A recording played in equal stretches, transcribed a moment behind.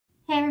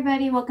Hey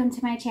everybody, welcome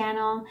to my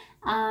channel.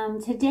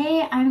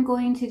 Today I'm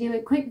going to do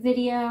a quick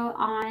video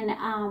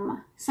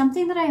on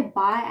something that I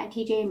bought at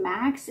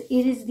Tjmaxx.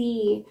 It is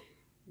the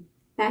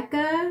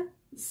Becca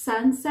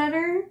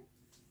Sunsetter.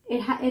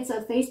 It's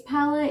a face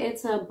palette.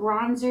 It's a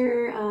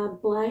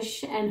bronzer,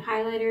 blush, and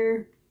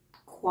highlighter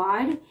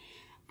quad.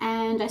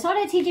 And I saw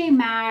it at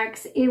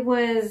Tjmaxx. It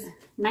was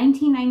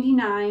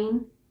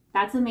 $19.99.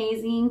 That's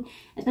amazing,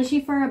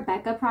 especially for a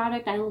Becca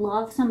product. I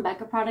love some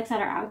Becca products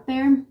that are out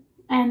there.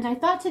 And I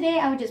thought today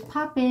I would just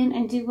pop in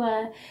and do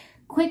a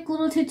quick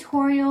little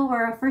tutorial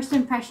or a first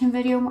impression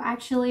video.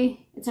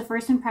 Actually, it's a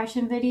first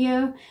impression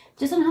video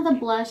just on how the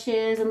blush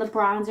is and the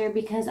bronzer,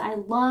 because I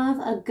love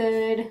a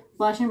good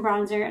blush and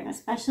bronzer, and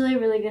especially a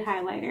really good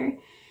highlighter.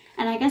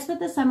 And I guess with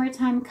the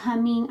summertime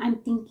coming, I'm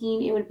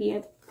thinking it would be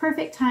a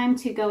perfect time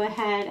to go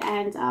ahead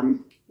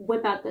and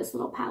whip out this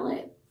little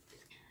palette.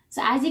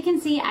 So as you can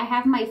see, I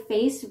have my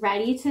face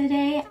ready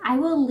today. I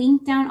will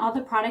link down all the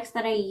products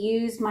that I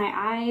used: my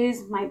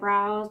eyes, my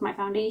brows, my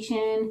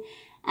foundation,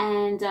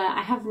 and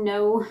I have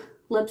no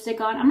lipstick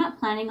on. I'm not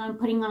planning on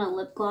putting on a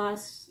lip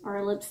gloss or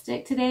a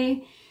lipstick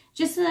today.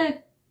 Just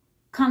a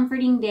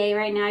comforting day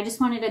right now. I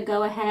just wanted to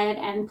go ahead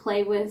and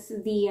play with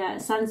the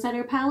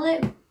Sunsetter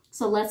palette.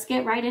 So let's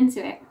get right into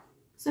it.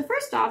 So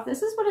first off,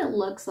 this is what it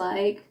looks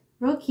like.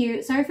 Real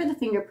cute. Sorry for the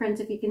fingerprints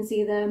if you can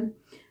see them.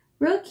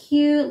 Real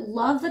cute,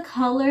 love the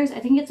colors. I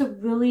think it's a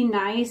really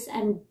nice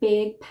and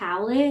big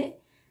palette.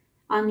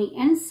 On the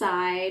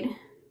inside,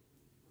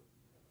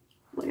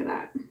 look at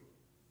that.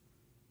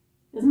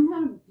 Isn't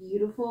that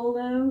beautiful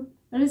though?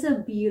 That is a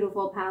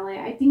beautiful palette.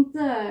 I think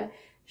the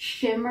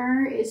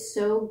shimmer is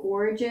so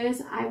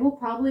gorgeous. I will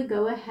probably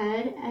go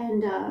ahead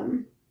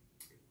and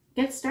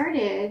get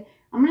started.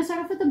 I'm gonna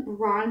start off with the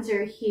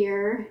bronzer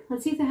here.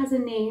 Let's see if it has a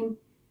name.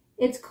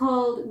 It's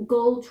called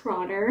Gold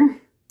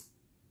Trotter.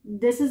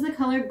 This is the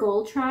color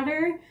Gold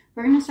Trotter.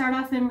 We're going to start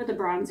off in with the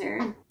bronzer.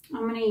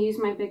 I'm going to use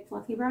my big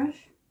fluffy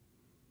brush.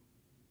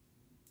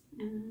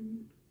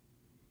 And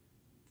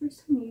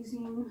first I'm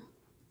using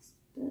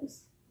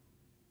this.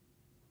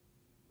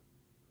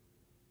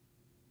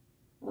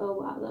 Oh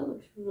wow, that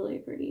looks really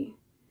pretty.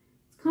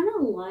 It's kind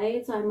of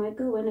light, so I might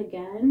go in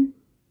again.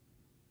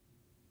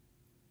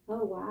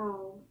 Oh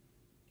wow.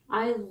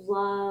 I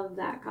love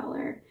that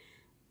color.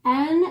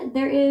 And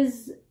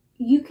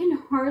you can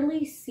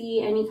hardly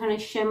see any kind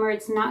of shimmer.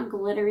 It's not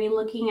glittery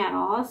looking at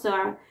all, so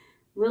I'm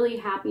really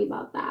happy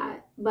about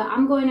that. But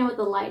I'm going in with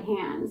the light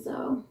hand,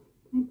 so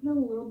I put a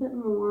little bit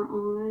more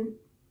on.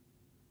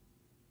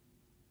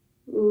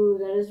 Ooh,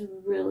 that is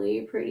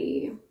really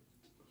pretty.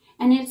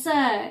 And it's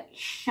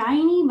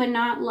shiny, but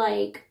not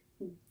like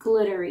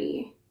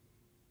glittery.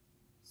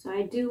 So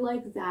I do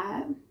like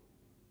that.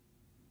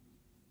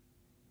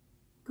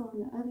 Go on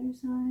the other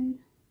side.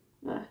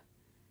 Ugh,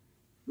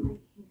 my hair.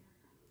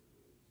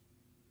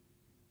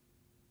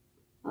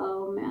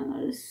 Oh man,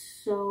 that is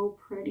so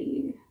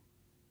pretty.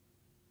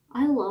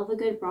 I love a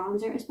good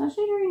bronzer,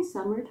 especially during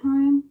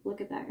summertime.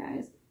 Look at that,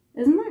 guys.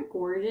 Isn't that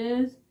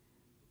gorgeous?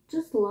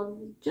 Just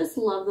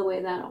love the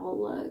way that all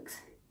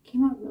looks.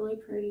 Came out really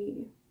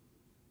pretty.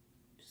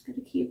 Just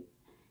gotta keep.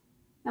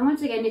 And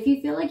once again, if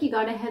you feel like you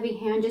got a heavy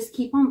hand, just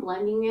keep on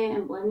blending it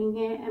and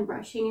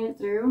brushing it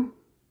through,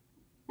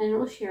 and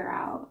it'll sheer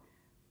out.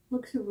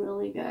 Looks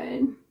really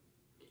good.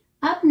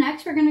 Up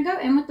next, we're going to go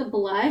in with the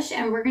blush,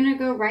 and we're going to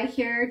go right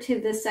here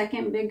to the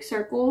second big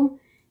circle.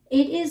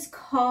 It is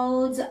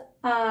called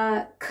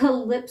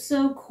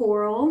Calypso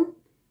Coral.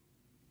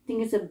 I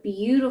think it's a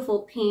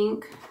beautiful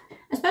pink,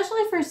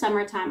 especially for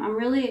summertime. I'm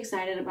really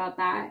excited about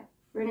that.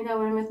 We're going to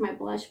go in with my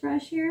blush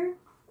brush here.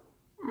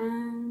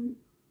 And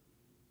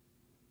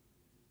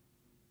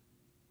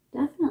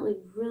definitely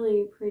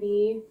really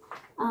pretty.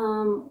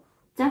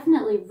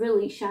 Definitely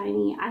really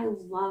shiny. I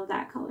love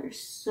that color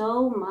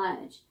so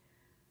much.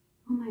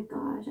 Oh my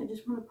gosh, I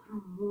just want to put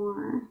on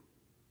more.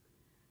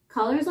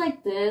 Colors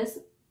like this,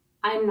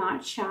 I'm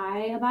not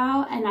shy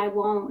about, and I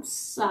won't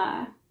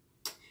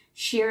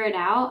sheer it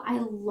out. I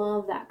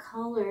love that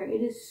color.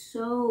 It is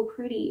so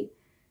pretty.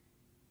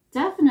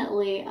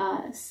 Definitely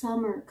a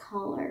summer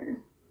color.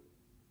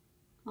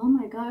 Oh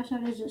my gosh,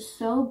 that is just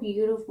so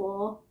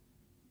beautiful.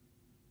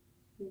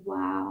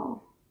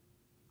 Wow.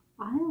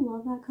 I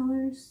love that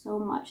color so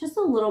much. Just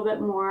a little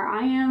bit more.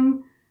 I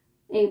am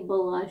a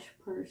blush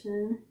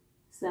person.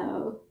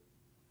 So,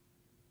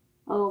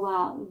 oh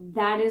wow,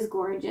 that is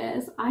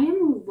gorgeous. I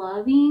am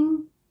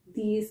loving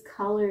these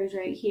colors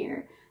right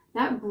here.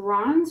 That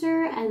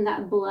bronzer and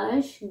that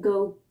blush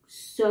go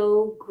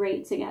so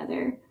great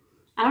together.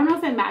 I don't know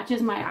if it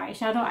matches my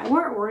eyeshadow. I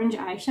wore orange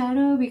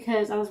eyeshadow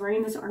because I was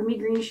wearing this army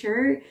green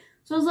shirt.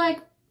 So I was like,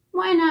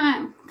 why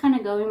not? Kind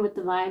of going with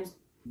the vibes.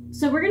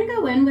 So we're going to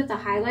go in with the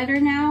highlighter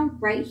now,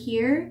 right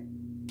here.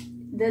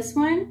 This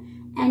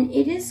one. And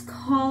it is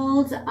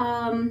called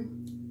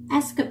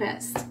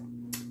Escapist.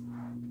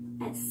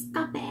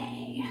 Escape.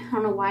 I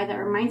don't know why that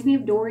reminds me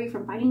of Dory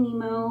from Finding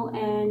Nemo,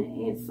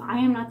 and if I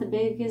am not the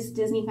biggest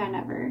Disney fan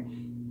ever,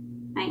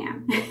 I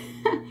am.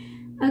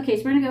 Okay,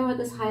 so we're gonna go with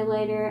this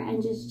highlighter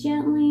and just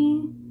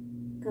gently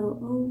go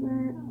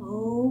over.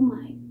 Oh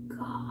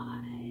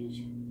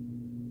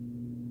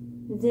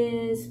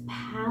This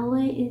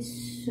palette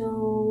is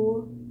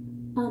so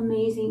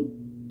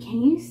amazing.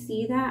 Can you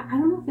see that? I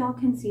don't know if y'all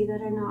can see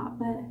that or not,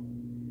 but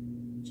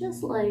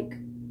just like,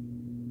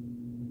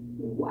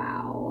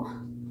 wow.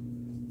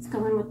 Let's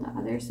go in with the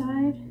other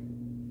side.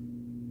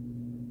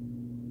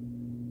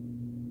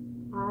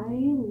 I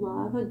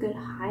love a good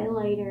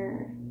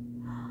highlighter.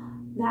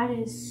 That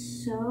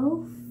is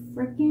so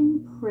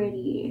freaking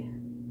pretty.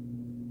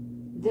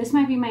 This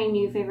might be my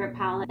new favorite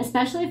palette,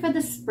 especially for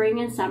the spring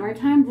and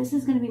summertime. This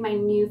is gonna be my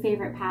new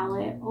favorite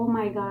palette. Oh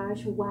my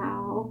gosh,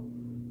 wow.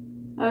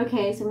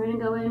 Okay, so we're gonna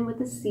go in with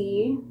a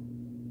C.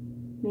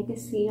 Make a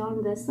C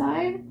on this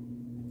side.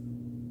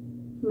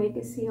 Make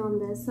a C on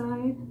this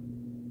side.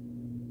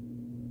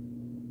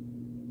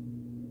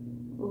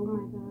 Oh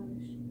my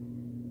gosh.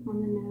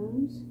 On the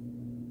nose.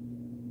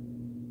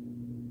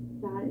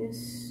 That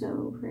is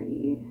so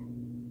pretty.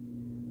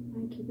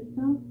 My Cupid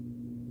bow.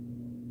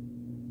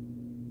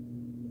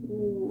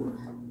 Ooh.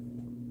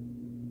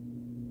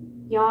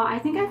 Y'all, I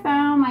think I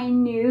found my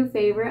new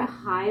favorite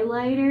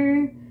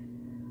highlighter.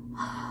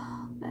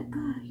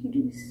 Becca, you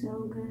do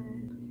so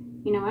good.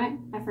 You know what?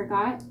 I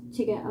forgot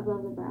to get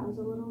above the brows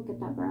a little.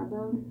 Get that brow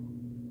bone.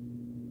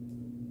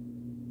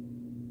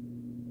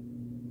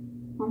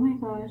 Oh my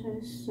gosh, that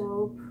is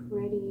so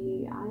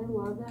pretty. I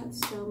love that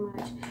so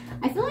much.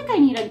 I feel like I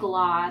need a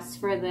gloss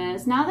for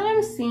this. Now that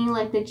I'm seeing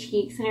like the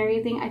cheeks and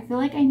everything, I feel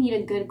like I need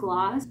a good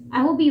gloss.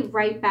 I will be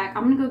right back.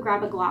 I'm gonna go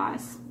grab a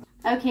gloss.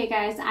 Okay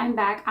guys, I'm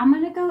back. I'm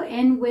gonna go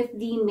in with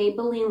the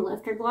Maybelline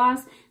Lifter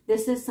Gloss.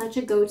 This is such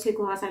a go-to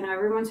gloss. I know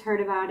everyone's heard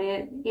about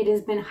it. It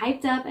has been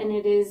hyped up and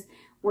it is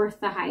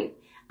worth the hype.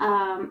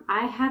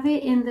 I have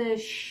it in the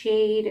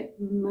shade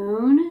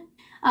Moon.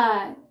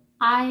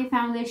 I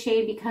found this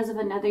shade because of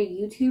another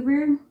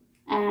YouTuber,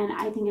 and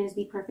I think it is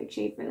the perfect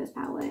shade for this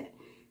palette,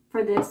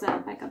 for this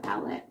Becca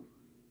palette.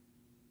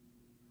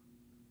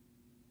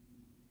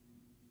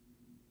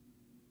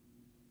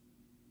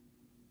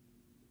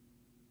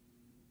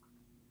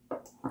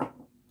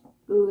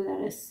 Ooh,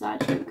 that is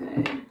such a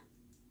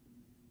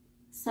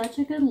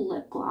good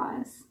lip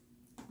gloss.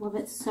 Love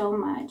it so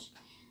much.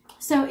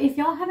 So if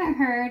y'all haven't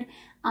heard,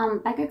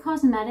 Becca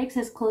Cosmetics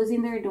is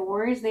closing their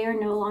doors. They are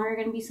no longer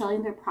going to be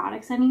selling their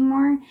products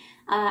anymore.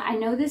 I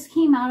know this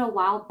came out a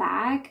while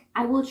back.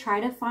 I will try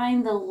to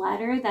find the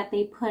letter that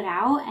they put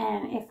out,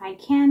 and if I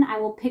can, I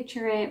will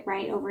picture it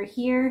right over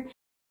here.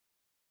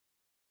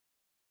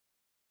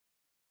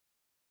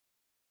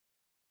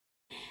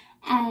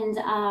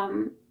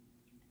 And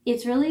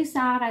it's really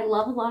sad. I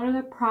love a lot of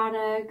their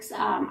products.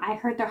 I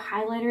heard their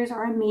highlighters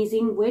are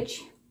amazing,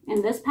 which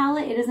in this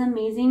palette, it is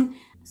amazing.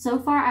 So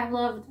far, I've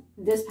loved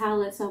this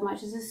palette so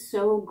much. This is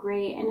so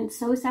great, and it's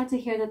so sad to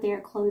hear that they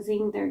are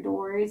closing their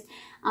doors.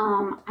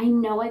 I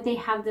know that they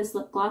have this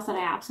lip gloss that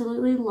I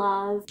absolutely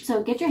love,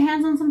 so get your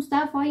hands on some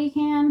stuff while you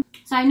can.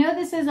 So I know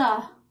this is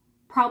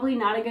probably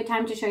not a good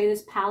time to show you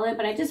this palette,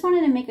 but I just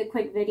wanted to make a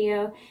quick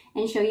video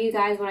and show you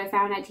guys what I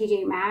found at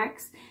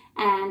Tjmaxx,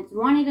 and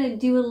wanted to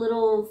do a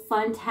little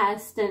fun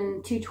test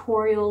and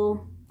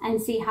tutorial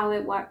and see how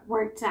it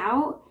worked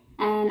out.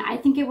 And I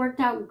think it worked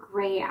out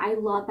great. I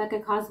love Becca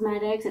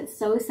Cosmetics. It's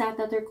so sad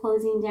that they're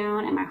closing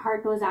down, and my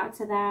heart goes out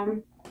to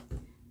them.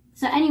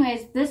 So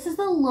anyways, this is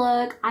the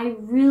look. I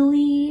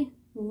really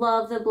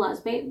love the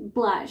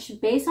blush.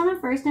 Based on the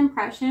first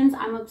impressions,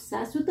 I'm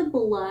obsessed with the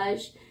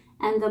blush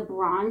and the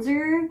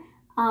bronzer.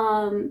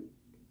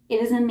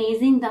 It is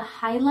amazing. The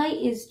highlight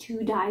is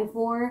to die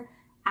for.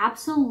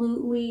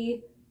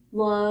 Absolutely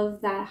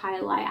love that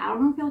highlight. I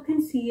don't know if y'all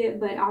can see it,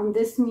 but on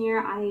this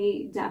mirror,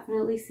 I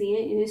definitely see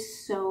it. It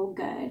is so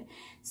good.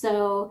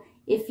 So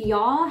if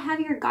y'all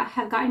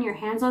have gotten your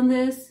hands on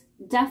this,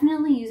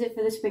 definitely use it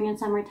for the spring and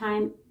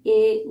summertime.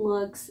 It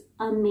looks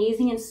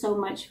amazing and so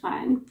much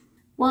fun.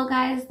 Well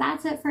guys,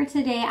 that's it for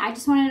today. I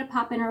just wanted to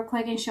pop in real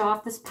quick and show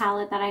off this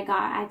palette that I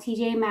got at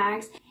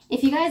Tjmaxx.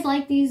 If you guys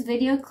like these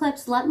video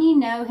clips, let me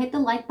know. Hit the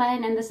like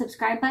button and the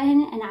subscribe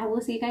button, and I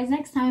will see you guys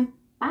next time.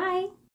 Bye!